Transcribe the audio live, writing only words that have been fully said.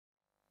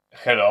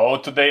Hello,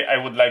 today I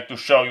would like to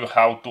show you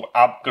how to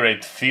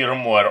upgrade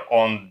firmware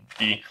on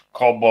the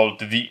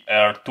Kobold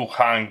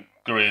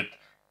VR200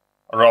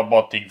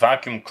 robotic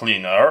vacuum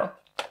cleaner.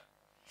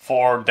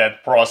 For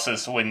that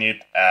process we need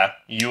a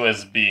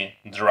USB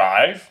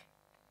drive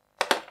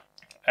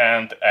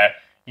and a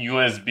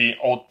USB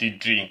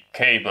OTG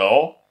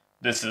cable.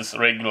 This is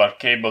regular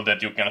cable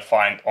that you can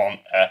find on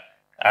an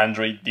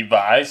Android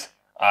device.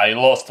 I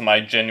lost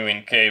my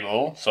genuine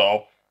cable,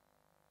 so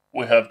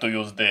we have to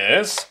use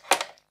this.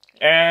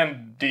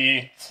 And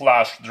the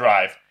flash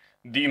drive.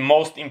 The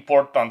most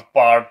important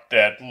part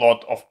that a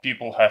lot of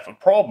people have a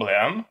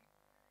problem.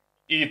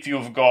 If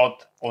you've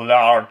got a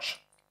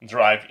large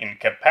drive in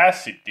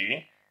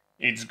capacity,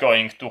 it's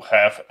going to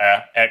have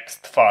a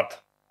exFAT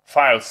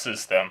file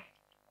system.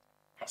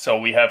 So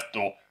we have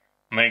to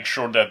make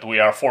sure that we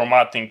are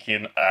formatting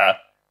in a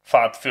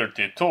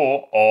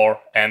FAT32 or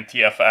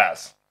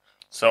NTFS.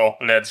 So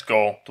let's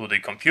go to the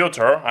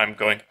computer. I'm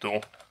going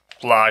to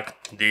plug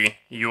the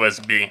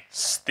USB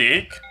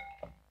stick.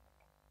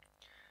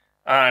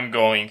 I'm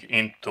going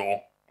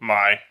into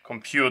my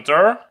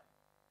computer.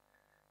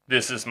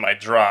 This is my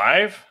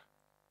drive,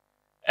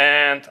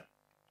 and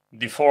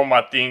the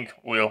formatting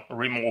will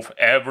remove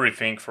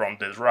everything from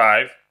the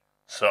drive,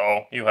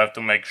 so you have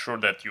to make sure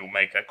that you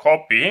make a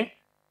copy,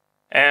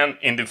 and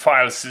in the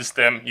file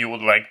system you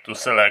would like to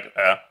select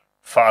a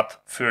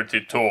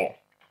FAT32,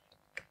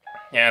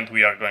 and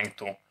we are going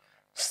to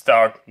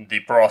start the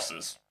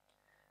process.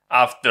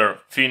 After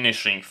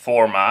finishing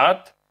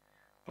format,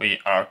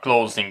 we are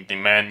closing the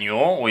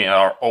menu, we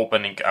are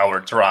opening our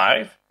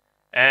drive,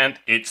 and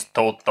it's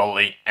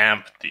totally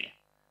empty.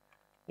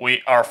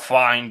 We are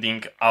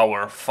finding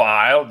our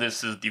file.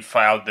 This is the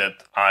file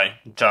that I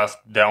just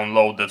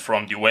downloaded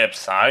from the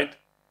website,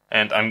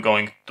 and I'm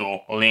going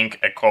to link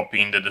a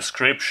copy in the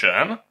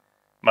description,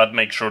 but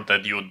make sure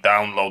that you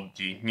download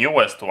the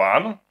newest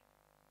one.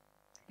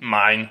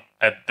 Mine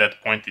at that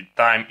point in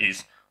time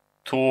is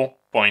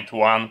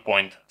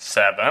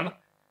 2.1.7.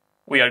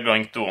 We are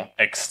going to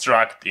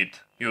extract it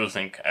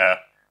using a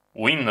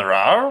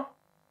WinRAR.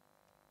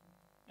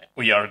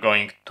 We are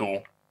going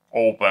to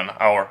open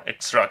our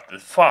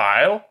extracted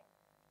file,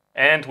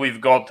 and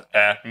we've got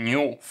a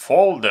new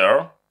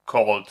folder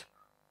called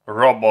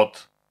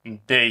Robot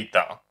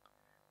Data.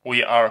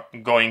 We are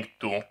going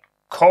to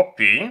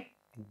copy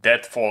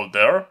that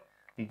folder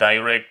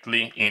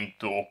directly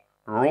into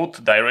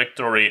root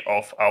directory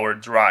of our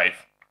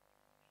drive.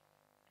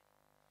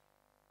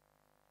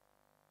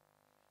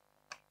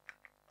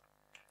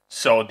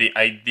 So the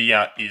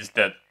idea is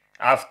that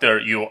after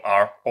you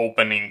are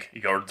opening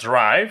your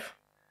drive,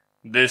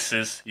 this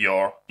is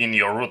in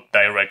your root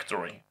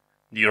directory,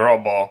 the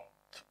robot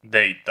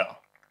data.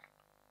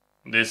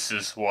 This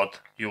is what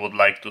you would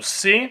like to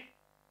see.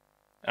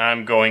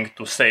 I'm going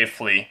to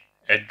safely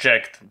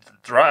eject the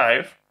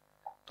drive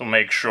to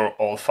make sure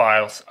all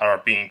files are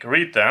being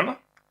written,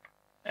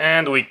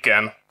 and we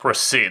can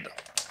proceed.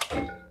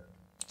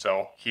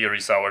 So here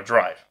is our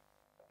drive.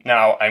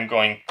 Now I'm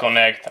going to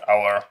connect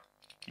our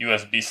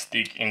USB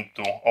stick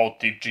into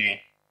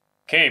OTG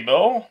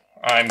cable.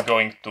 I'm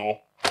going to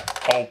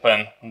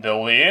open the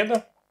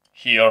lid.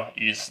 Here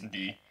is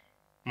the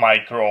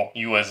micro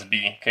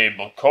USB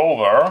cable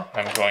cover.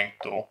 I'm going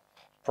to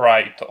pry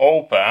it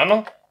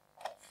open.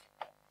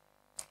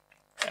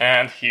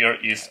 And here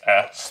is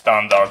a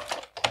standard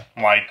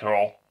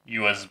micro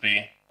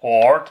USB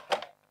port.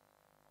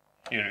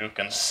 Here you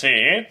can see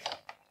it.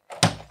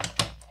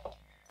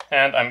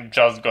 And I'm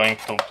just going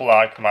to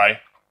plug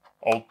my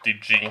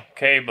OTG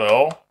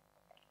cable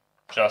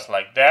just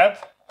like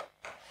that,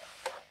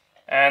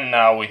 and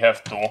now we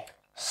have to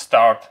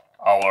start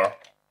our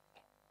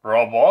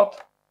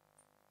robot,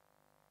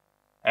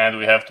 and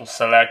we have to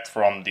select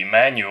from the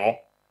menu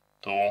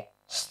to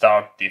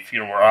start the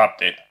firmware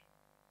update.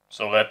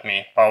 So let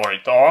me power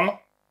it on.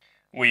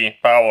 We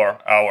power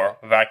our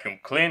vacuum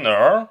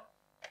cleaner.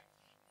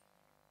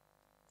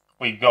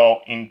 We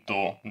go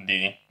into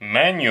the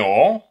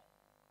menu.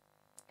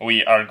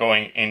 We are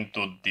going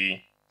into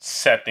the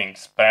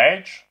settings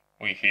page.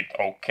 We hit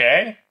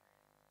OK.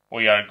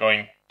 We are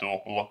going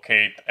to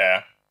locate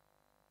a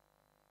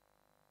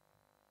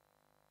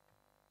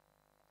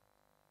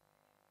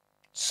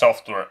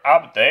software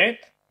update.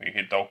 We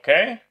hit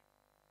OK,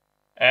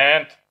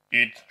 and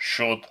it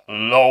should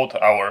load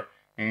our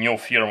new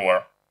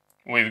firmware.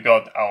 We've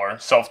got our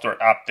software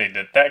update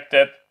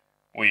detected.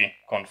 We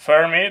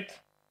confirm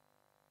it.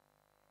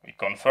 We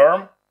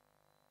confirm,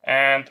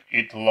 and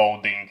it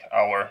loading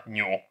our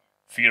new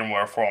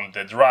firmware from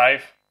the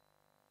drive,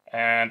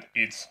 and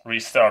it's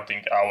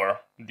restarting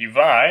our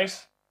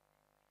device,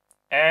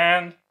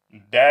 and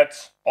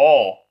that's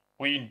all.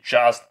 We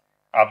just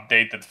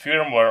updated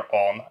firmware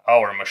on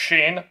our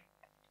machine.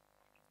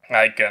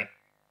 I can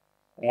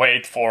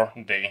wait for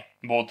the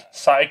boot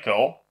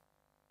cycle.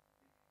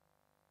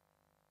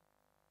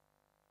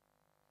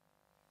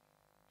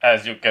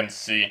 As you can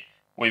see,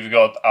 we've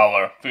got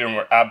our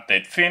firmware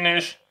update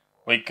finished.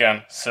 We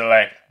can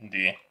select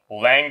the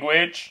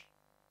language,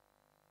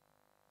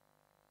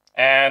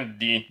 and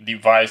the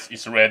device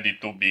is ready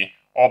to be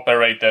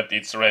operated,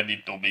 it's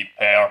ready to be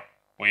paired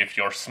with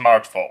your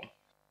smartphone.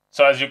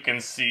 So as you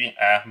can see,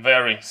 a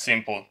very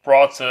simple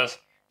process.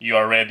 You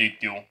are ready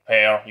to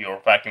pair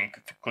your vacuum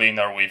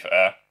cleaner with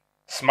a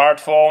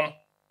smartphone.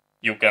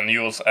 You can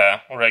use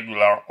a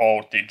regular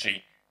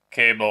OTG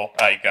cable.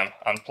 I can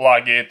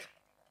unplug it.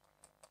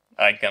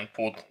 I can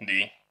put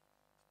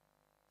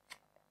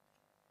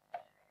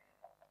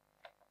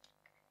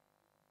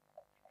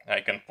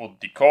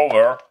the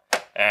cover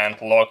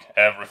and lock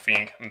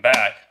everything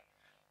back,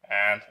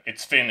 and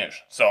it's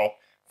finished. So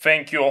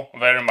thank you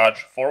very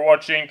much for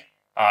watching.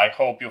 I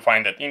hope you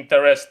find it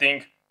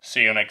interesting.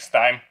 See you next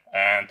time,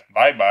 and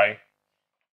bye bye.